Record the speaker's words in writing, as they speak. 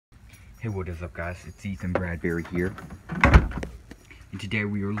Hey, what is up, guys? It's Ethan Bradbury here, and today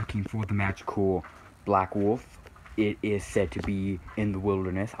we are looking for the magical black wolf. It is said to be in the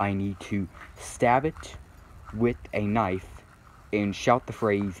wilderness. I need to stab it with a knife and shout the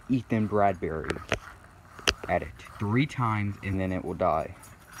phrase Ethan Bradbury at it 3 times, and then it will die.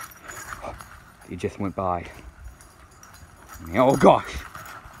 It just went by. Oh gosh!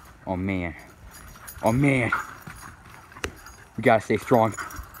 Oh man! Oh man! We gotta stay strong.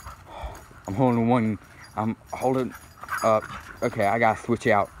 I'm holding one. I'm holding up. Okay, I gotta switch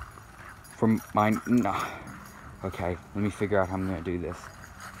out from mine. No. Okay, let me figure out how I'm gonna do this.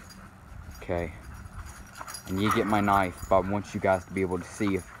 Okay. And you get my knife, but I want you guys to be able to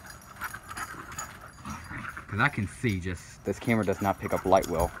see if. Because I can see, just this camera does not pick up light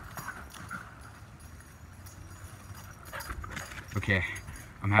well. Okay,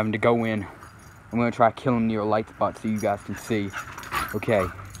 I'm having to go in. I'm gonna try killing near a light spot so you guys can see. Okay.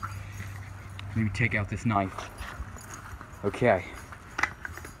 Let me take out this knife. Okay.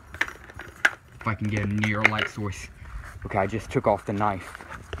 If I can get a near light source. Okay, I just took off the knife.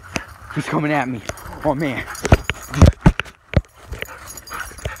 He's coming at me. Oh man.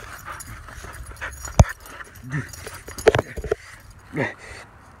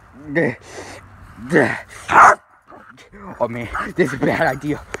 Oh man, this is a bad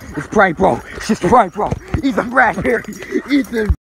idea. It's prank, bro. It's just prank, bro. Ethan Bradbury. Ethan.